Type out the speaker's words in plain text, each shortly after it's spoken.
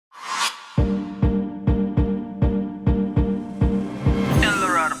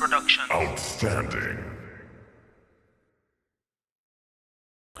Outstanding.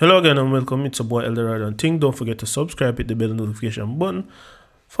 Hello again and welcome. It's your boy Eldoh and Ting. Don't forget to subscribe, hit the bell notification button.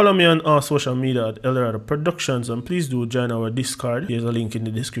 Follow me on all social media at eldohradoproductions, and please do join our Discord. Here's a link in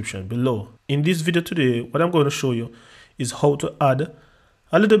the description below. In this video today, what I'm going to show you is how to add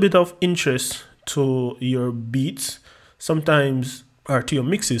a little bit of interest to your beats, sometimes, or to your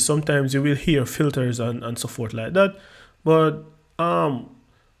mixes. Sometimes you will hear filters and so forth like that. But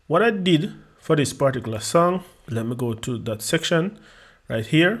what I did for this particular song, let me go to that section right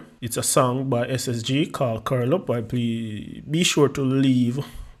here. It's a song by SSG called Curl Up. Be sure to leave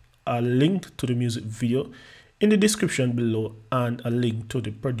a link to the music video in the description below and a link to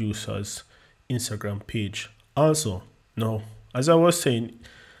the producer's Instagram page also. Now, as I was saying,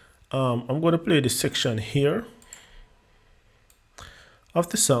 I'm going to play this section here of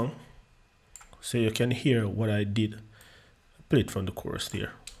the song so you can hear what I did. Play it from the chorus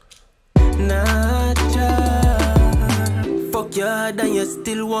there. Fuck you hard and you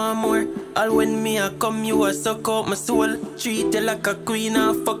still want more. All when me I come, you a suck out my soul. Treat you like a queen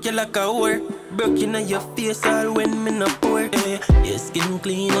and fuck you like a whore. Broken on your face all when me not poor. Your skin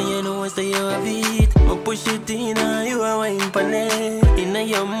clean and you know say you have it. I push it in and you a wine pan it. In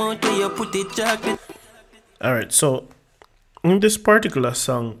your mouth where you put it chocolate. Alright, so in this particular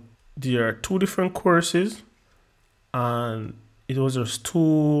song, there are two different choruses, and it was just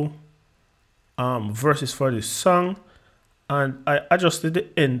two verses for this song, and I adjusted the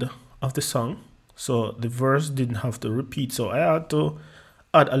end of the song so the verse didn't have to repeat, so I had to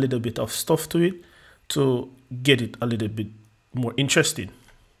add a little bit of stuff to it to get it a little bit more interesting.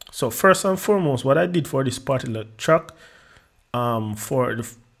 So first and foremost, what I did for this particular track, for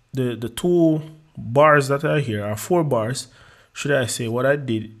the two bars that are here, are 4 bars should I say, what I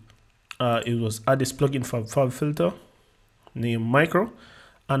did, it was add this plugin from FabFilter named Micro,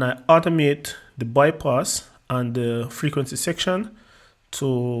 and I automate the bypass and the frequency section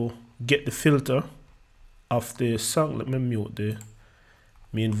to get the filter of the song. Let me mute the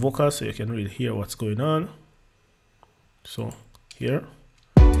main vocal so you can really hear what's going on. So here.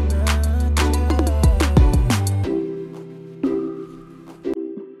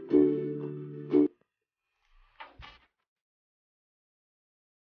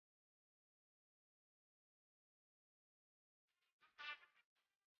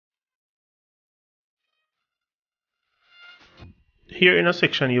 Here in a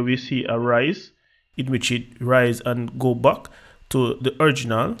section you will see a rise, in which it rise and go back to the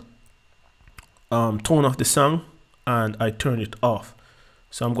original tone of the song, and I turn it off.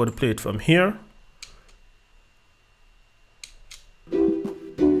 So I'm going to play it from here.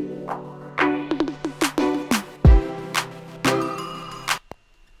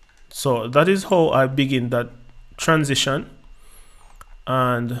 So that is how I begin that transition,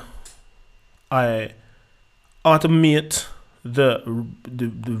 and I automate the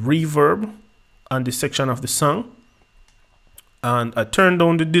reverb and the section of the song, and I turn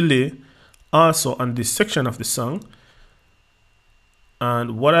down the delay also on this section of the song.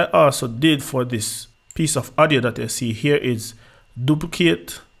 And what I also did for this piece of audio that you see here is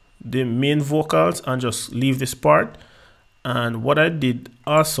duplicate the main vocals and just leave this part. And what I did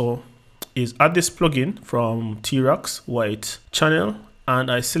also is add this plugin from T-Rock's White Channel, and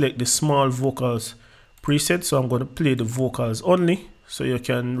I select the small vocals preset. So I'm going to play the vocals only so you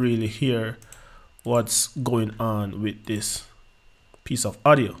can really hear what's going on with this piece of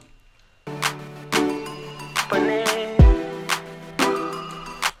audio.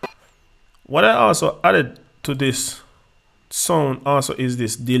 What I also added to this sound also is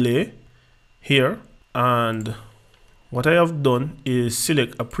this delay here, and what I have done is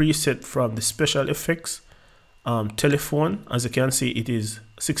select a preset from the special effects telephone. As you can see, it is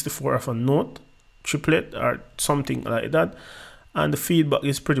 64 of a note triplet or something like that, and the feedback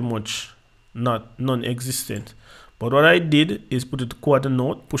is pretty much non-existent. But what I did is put it to quarter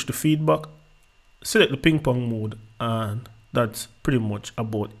note, push the feedback, select the ping pong mode, and that's pretty much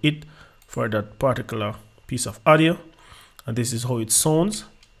about it for that particular piece of audio. And this is how it sounds.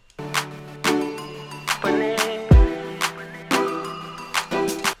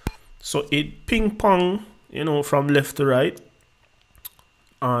 So it ping pong, you know, from left to right,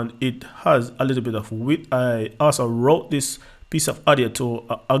 and it has a little bit of width. I also wrote this piece of audio to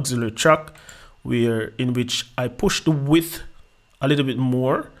an auxiliary track in which I pushed the width a little bit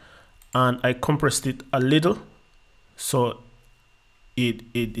more and I compressed it a little, so it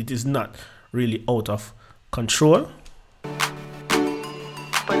is not really out of control.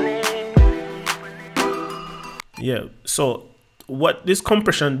 Yeah, so what this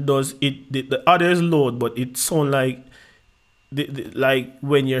compression does, the audio is low, but it sounds like like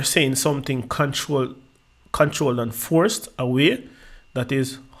when you're saying something controlled and forced away, that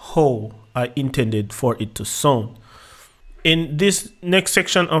is how I intended for it to sound. In this next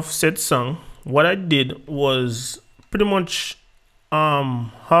section of said song, what I did was pretty much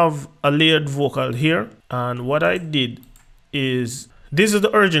have a layered vocal here, and what I did is, this is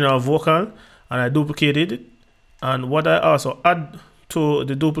the original vocal and I duplicated it, and what I also add to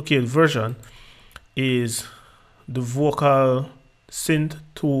the duplicate version is the vocal synth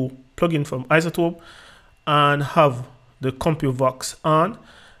 2 plugin from iZotope, and have the CompuVox on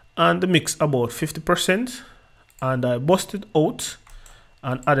and the mix about 50%, and I busted out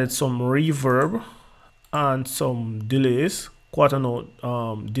and added some reverb and some delays, quarter note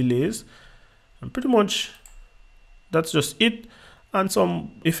delays, and pretty much that's just it, and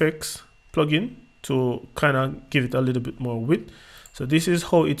some effects plugin to kind of give it a little bit more width. So this is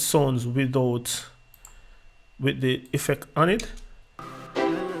how it sounds with the effect on it.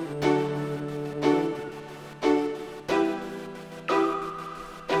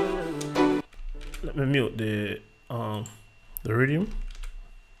 Let me mute the rhythm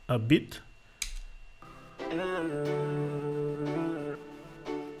a bit.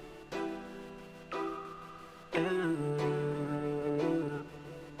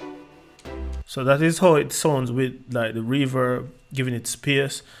 So that is how it sounds with like the reverb, giving it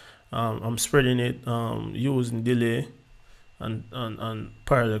space. I'm spreading it, using delay and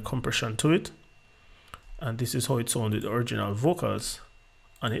parallel compression to it. And this is how it sounds with the original vocals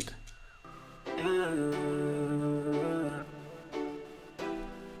on it.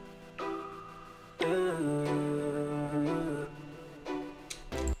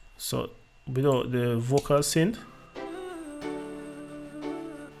 So without the vocal synth.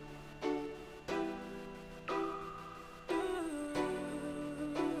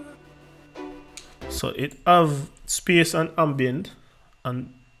 So it have space and ambient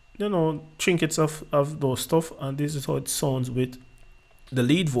and, you know, trinkets of those stuff, and this is how it sounds with the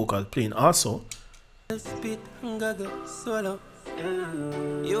lead vocal playing also. Spit, gaggle, swallow.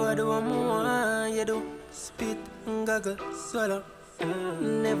 You are the one more, you do. Spit, gaggle, swallow.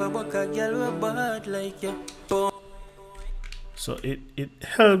 Never walk a girl with bad like you. So it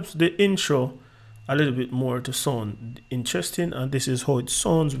helps the intro a little bit more to sound interesting, and this is how it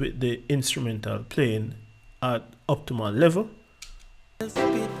sounds with the instrumental playing at optimal level.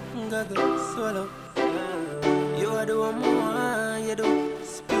 Spit, gaggle, swallow. You are the one more, you do.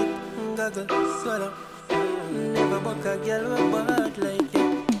 Spit, gaggle, swallow. Never walk a girl with bad like you.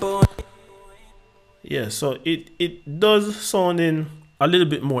 Yeah, so it does sounding a little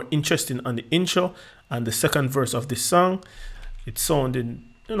bit more interesting on the intro, and the second verse of this song, it sounded,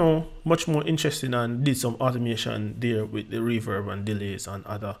 you know, much more interesting, and did some automation there with the reverb and delays and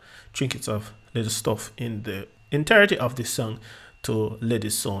other trinkets of little stuff in the entirety of this song to let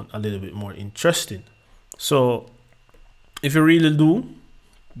it sound a little bit more interesting. So if you really do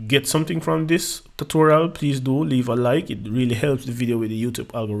get something from this tutorial, please do leave a like. It really helps the video with the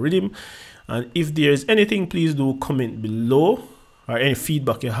YouTube algorithm. And if there is anything, please do comment below, or any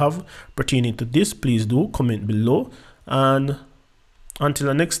feedback you have pertaining to this, please do comment below. And until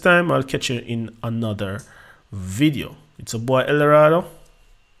the next time, I'll catch you in another video. It's a boy Eldoh.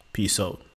 Peace out.